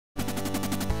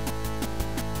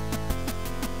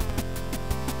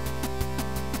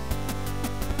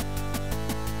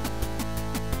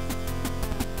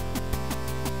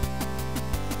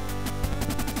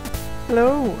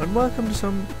Hello and welcome to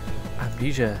some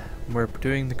Amnesia. We're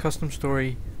doing the custom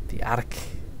story, The Attic.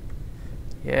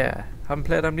 Yeah, haven't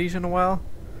played Amnesia in a while,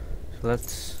 so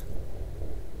let's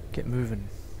get moving.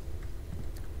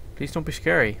 Please don't be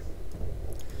scary.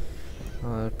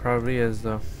 Well, it probably is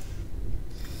though.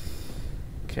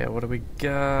 Okay, what do we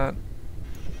got?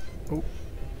 Oh,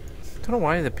 don't know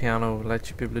why the piano lets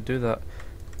you be able to do that.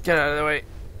 Get out of the way.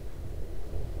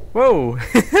 Whoa!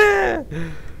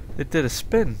 It did a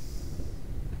spin.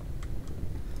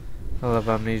 I love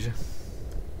Amnesia.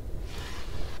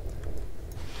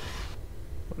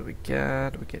 What do we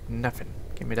get? We get nothing.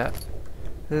 Give me that.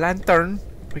 Lantern!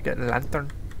 We got a lantern.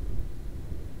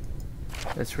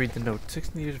 Let's read the note.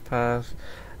 16 years passed.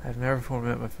 I've never before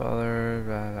met my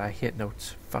father. I hate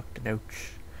notes. Fuck the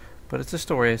notes. But it's a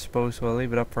story, I suppose, so I'll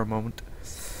leave it up for a moment.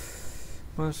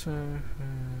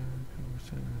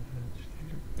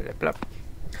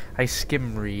 I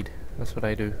skim read. That's what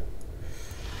I do.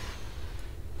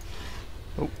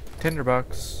 Oh,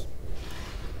 tinderbox.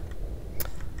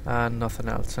 And nothing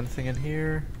else. Anything in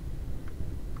here?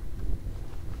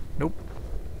 Nope.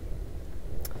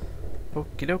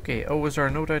 Okie dokie. Oh, was there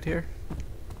a note out here?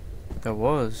 There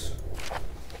was.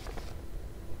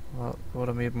 Well, it would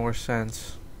have made more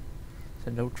sense. It's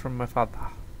a note from my father.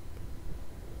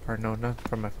 Or no, not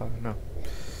from my father, no.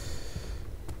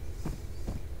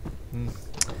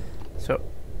 So,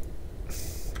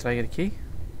 did I get a key?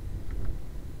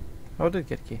 Oh, I did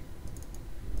get a key.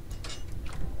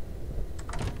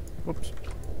 Whoops.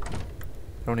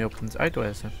 It only opens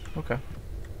outways then. Okay.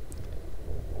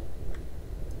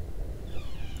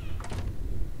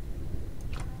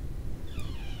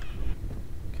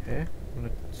 Okay, I'm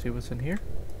gonna see what's in here.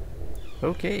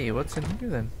 Okay, what's in here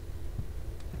then?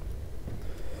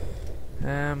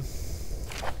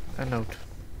 A note.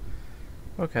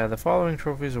 Okay, the following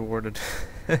trophies awarded.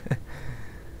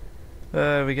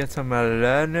 We get some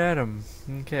aluminum.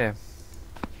 Okay.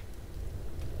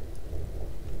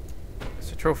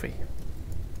 It's a trophy.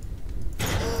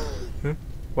 Huh?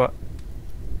 What?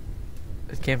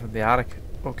 It came from the attic.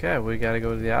 Okay, we gotta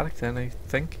go to the attic then, I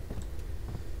think.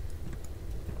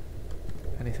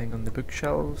 Anything on the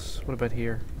bookshelves? What about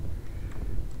here?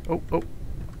 Oh, oh.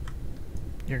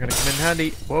 You're gonna come in handy.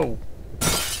 Whoa.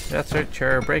 That's right,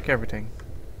 chair. Break everything.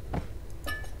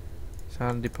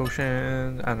 Sandy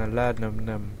potion and a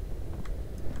laudanum.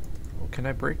 Oh, can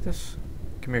I break this?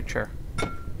 Come here, chair.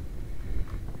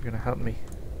 You're gonna help me.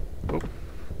 Oh.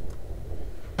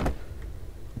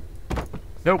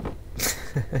 Nope.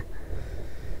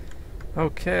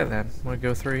 Okay then. Wanna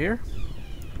go through here?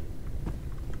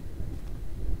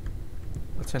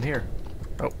 What's in here?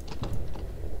 Oh.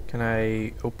 Can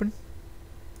I open?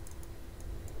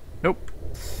 Nope.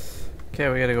 Okay,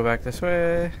 we gotta go back this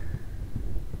way.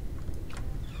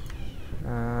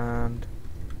 And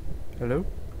hello?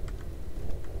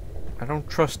 I don't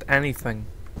trust anything.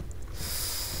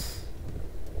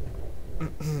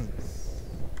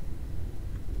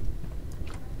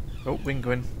 Oh, we can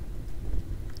go in.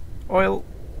 Oil!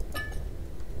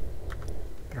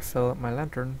 Better fill up my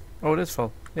lantern. Oh, it is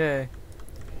full. Yay.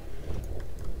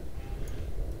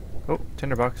 Oh,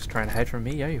 tinderbox trying to hide from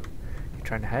me, are you? You're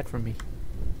trying to hide from me.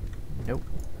 Nope.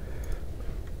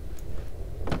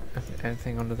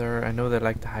 Anything under there? I know they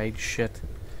like to hide shit.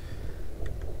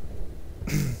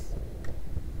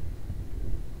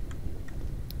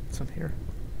 What's in here?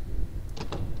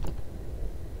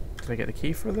 Did I get the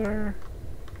key for there?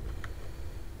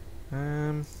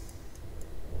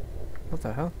 What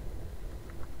the hell?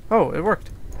 Oh, it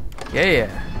worked.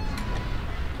 Yeah.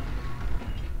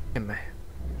 In my.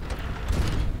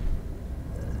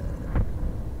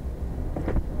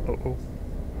 Oh.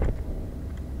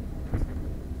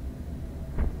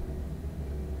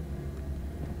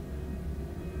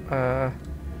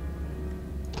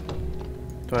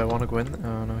 Do I want to go in?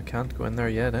 Oh no, I can't go in there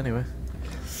yet anyway.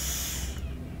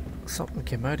 Something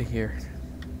came out of here.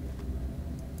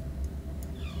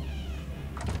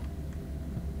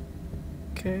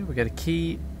 Okay, we got a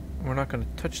key. We're not going to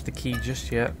touch the key just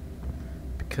yet,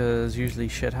 because usually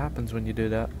shit happens when you do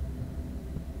that.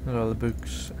 And all the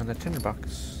books and the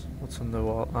tinderbox. What's on the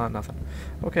wall? Ah, nothing.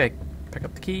 Okay, pick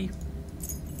up the key.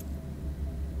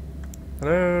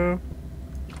 Hello?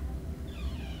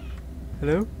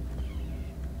 Hello?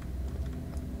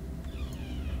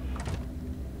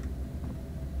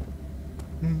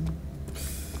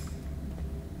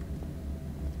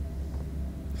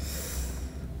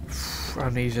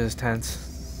 Amnesia is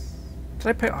tense. Did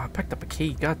I pick? Oh, I picked up a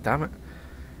key. God damn it!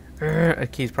 A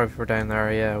key's probably for down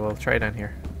there. Yeah, we'll try down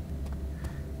here.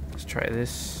 Let's try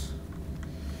this.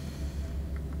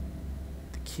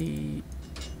 The key.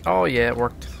 Oh yeah, it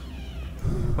worked.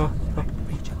 Oh, oh.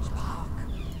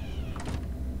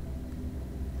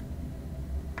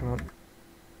 Come on.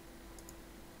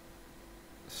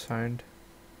 Sound.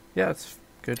 Yeah, it's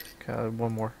good. Okay,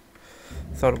 one more.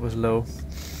 Thought it was low.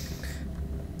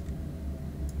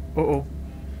 Uh-oh.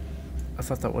 I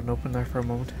thought that wouldn't open there for a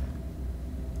moment.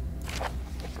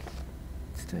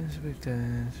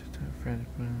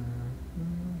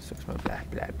 Blah,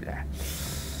 blah, blah.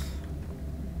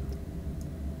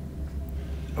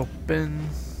 Open.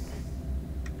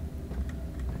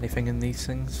 Anything in these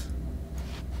things?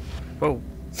 Whoa.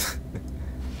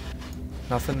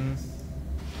 Nothing.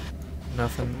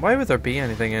 Nothing. Why would there be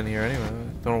anything in here anyway? I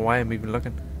don't know why I'm even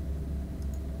looking.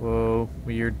 Whoa,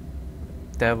 weird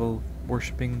devil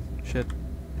worshipping shit.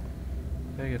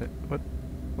 Did I get it? What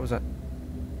was that?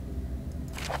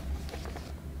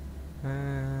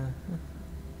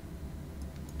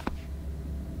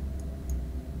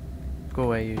 Go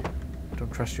away, you. I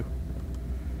don't trust you.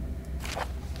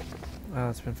 Well,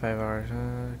 it's been 5 hours.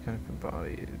 Kind of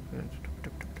body.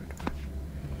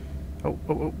 Oh,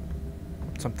 oh, oh.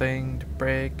 Something to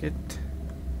break it.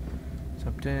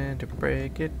 Something to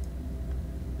break it.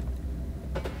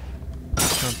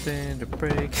 Something to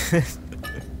break it.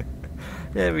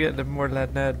 Yeah, we got the more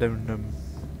lead now.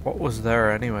 What was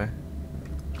there anyway?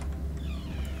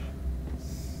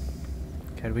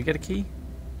 Can we get a key?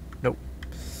 Nope.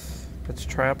 Let's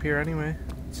try up here anyway.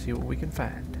 Let's see what we can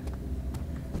find.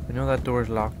 We know that door is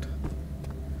locked.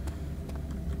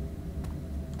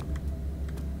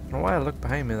 I don't know why I looked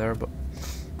behind me there, but...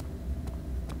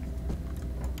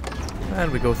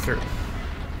 And we go through.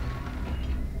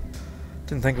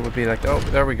 Didn't think it would be like... Oh,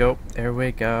 there we go. There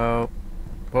we go.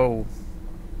 Whoa.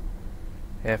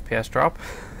 FPS drop.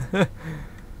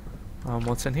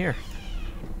 What's in here?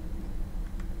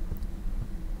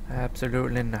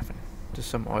 Absolutely nothing. Just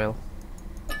some oil.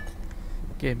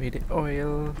 Give me the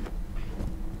oil.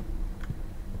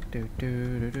 Do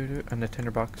do do do do. And the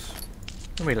tinderbox.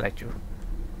 Let me light you.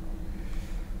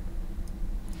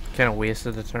 Kind of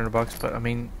wasted the tinderbox, but I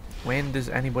mean, when does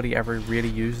anybody ever really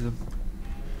use them?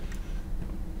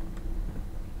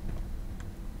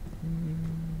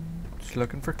 Just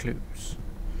looking for clues.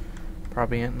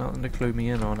 Probably ain't nothing to clue me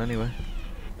in on anyway.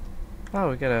 Oh,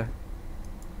 we got a...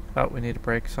 Oh, we need to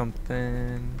break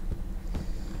something.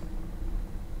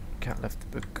 Can't lift the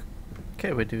book.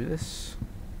 Okay, we do this.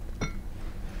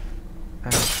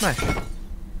 And smash.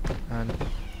 And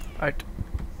out.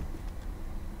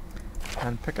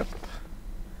 And pick up.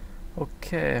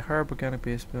 Okay, herb, organic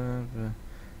base,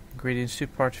 ingredients, 2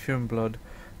 parts of human blood,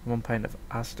 1 pint of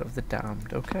acid of the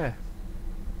damned. Okay.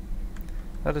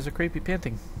 That is a creepy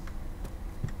painting.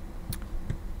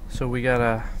 So we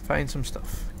gotta find some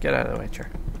stuff. Get out of the way,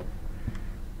 chair.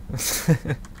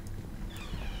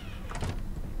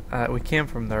 We came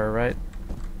from there, right?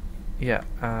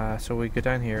 Yeah, so we go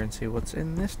down here and see what's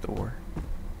in this door.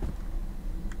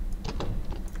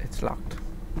 It's locked.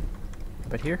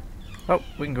 But here? Oh,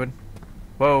 we can go in.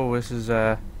 Whoa, this is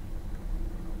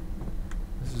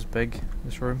big,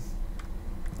 this room.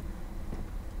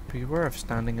 Beware of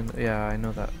standing in the... Yeah, I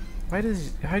know that. How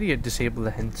do you disable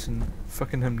the hints in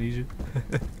fucking Amnesia?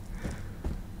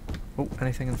 Oh,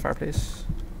 anything in the fireplace?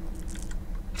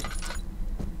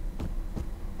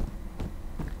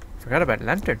 Forgot about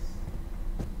lantern.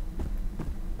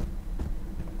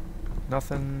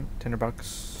 Nothing.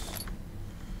 Tinderbox.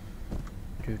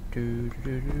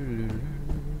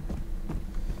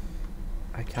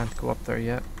 I can't go up there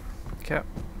yet. Okay.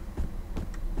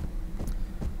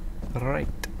 Right.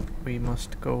 We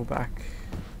must go back.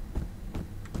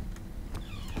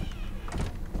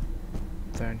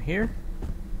 Down here.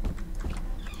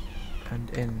 And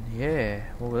in. Yeah.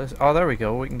 Oh, there we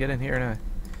go. We can get in here now.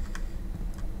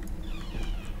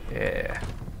 Yeah.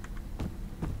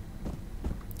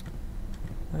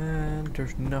 And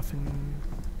there's nothing.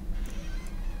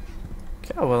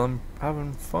 Okay, well, I'm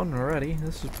having fun already.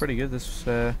 This is pretty good, this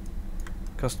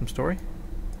custom story.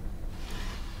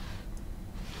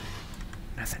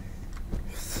 Nothing.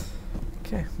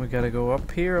 Okay, we gotta go up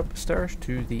here, up the stairs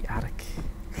to the attic.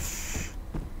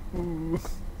 Ooh.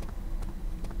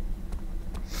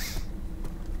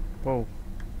 Whoa.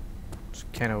 It's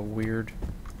kind of weird.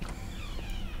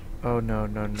 Oh no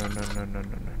no no no no no no no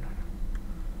no.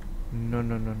 No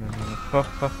no no no no no. Ha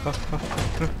ha ha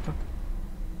ha.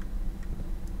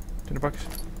 Tinderbox.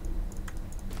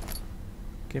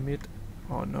 Give me it.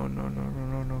 Oh no no no no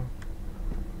no no.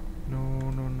 No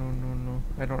no no no no.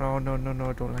 I don't know. No no no.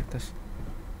 I don't like this.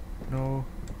 No.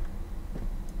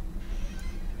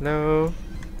 Hello.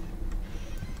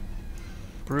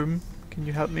 Broom. Can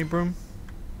you help me, broom?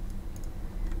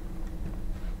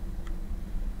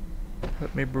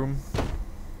 Let me broom.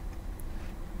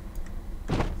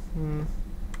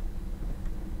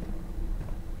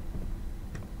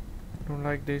 Don't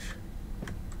like this.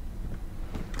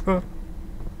 Oh.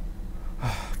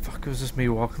 Fuck, it was just me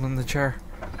walking on the chair.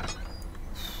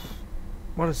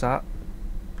 What is that?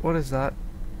 What is that?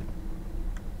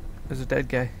 There's a dead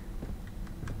guy.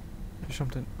 There's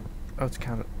something. Oh, it's a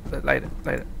candle. Light it,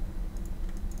 light it.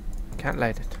 Can't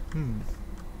light it.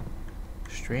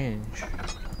 Strange.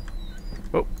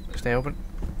 Oh, stay open.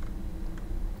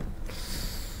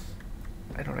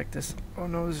 I don't like this. Oh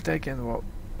no, there's a dead guy in the wall.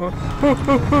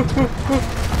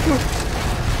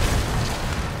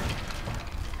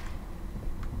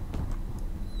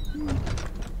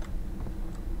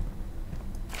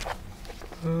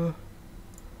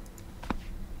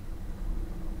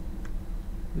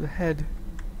 The head.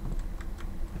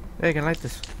 Hey, I can light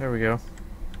this. There we go.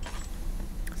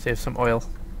 Save some oil.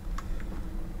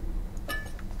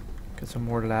 Get some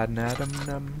more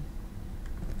laudanum.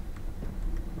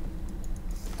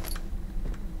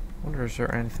 Wonder, is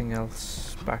there anything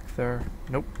else back there?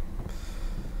 Nope.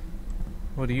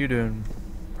 What are you doing,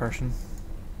 person?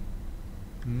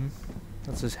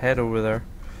 That's his head over there.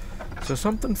 So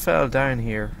something fell down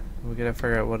here. We gotta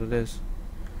figure out what it is.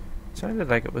 It sounded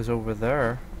like it was over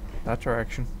there. That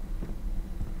direction.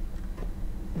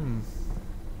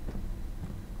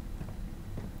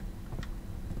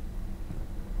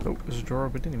 Oh, there's a drawer.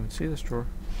 We didn't even see this drawer.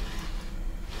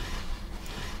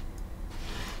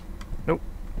 Nope.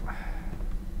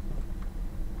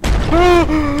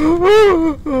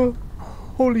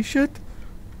 Holy shit!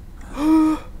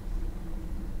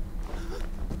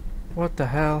 What the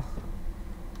hell?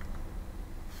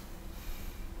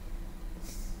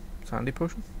 Sandy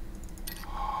potion?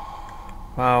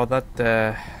 Wow, that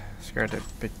scared the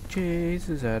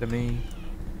bejesus out of me.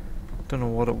 Don't know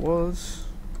what it was.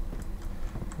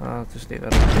 I'll just leave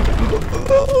that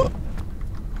up.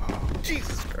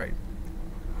 Jesus Christ.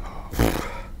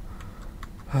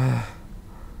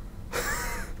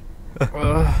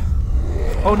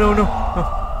 Oh no, no.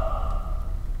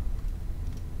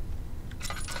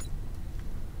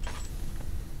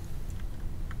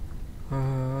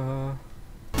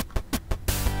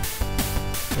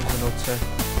 What's the note say?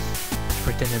 It's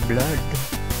written in blood.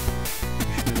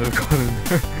 Should have gone in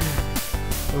there.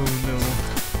 Oh no.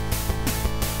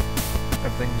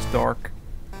 Everything's dark.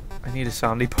 I need a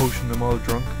sandy potion, I'm all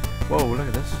drunk. Whoa, look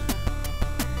at this.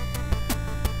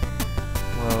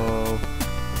 Whoa.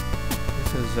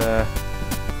 This has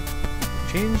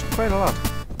changed quite a lot.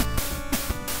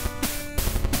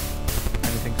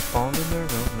 Anything spawned in there?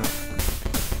 No, no.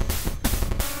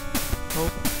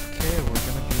 Okay, we're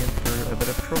gonna be in for a bit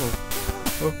of trouble.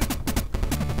 Oh.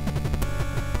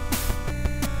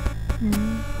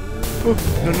 Oh,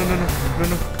 no, no, no, no,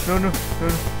 no, no, no, no, no,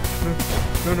 no. No,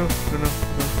 no, no, no, no,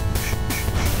 no.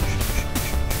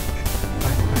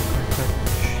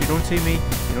 You don't see me.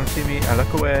 You don't see me. I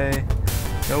look away.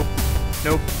 Nope.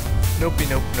 Nope. Nope.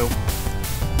 Nope. Nope.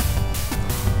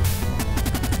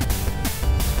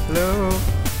 Hello.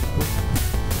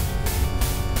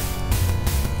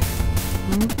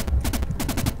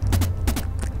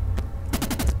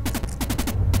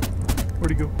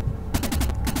 Where'd he go?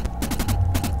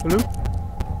 Hello?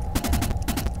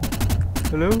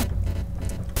 Hello?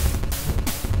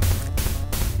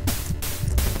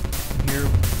 Here.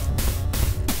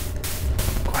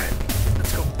 Quiet.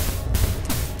 Let's go.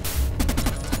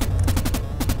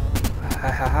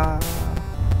 Ha ha ha.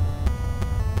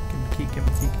 Give me the key, give me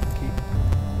the key, give me the key.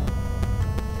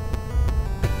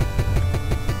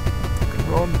 Fucking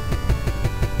run.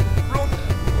 Run!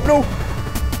 No!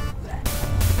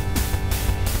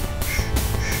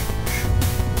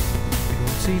 You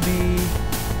don't see me.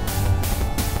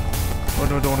 Oh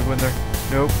no, don't want to go in there.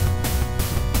 Nope.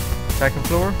 Second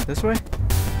floor? This way?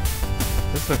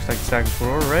 This looks like the second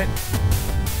floor, right?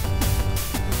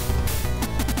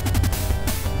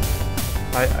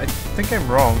 I think I'm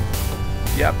wrong.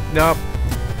 Yep, nope.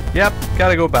 Yep,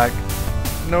 gotta go back.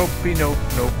 Nope, nope,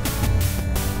 nope.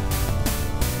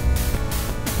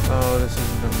 Oh, this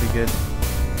isn't gonna be good.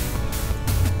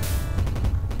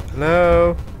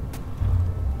 Hello?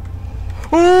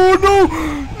 Oh no!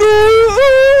 No!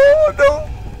 Oh no!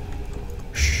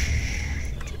 Shh.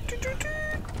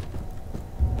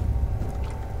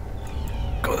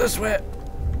 Go this way!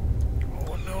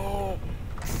 Oh no!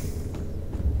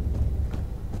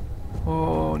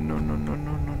 Oh no, no, no,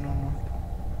 no, no, no.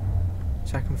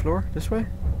 Second floor? This way?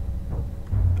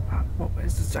 What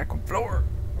is the second floor?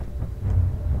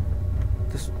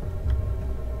 This.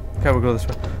 Okay, we'll go this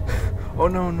way. Oh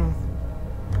no, no.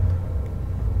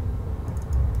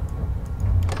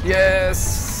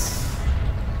 Yes!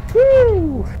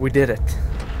 Woo! We did it.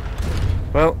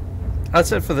 Well,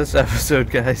 that's it for this episode,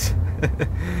 guys.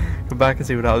 Come back and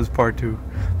see what happens part 2.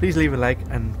 Please leave a like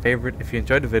and favorite if you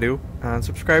enjoyed the video, and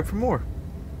subscribe for more.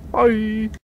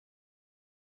 Bye!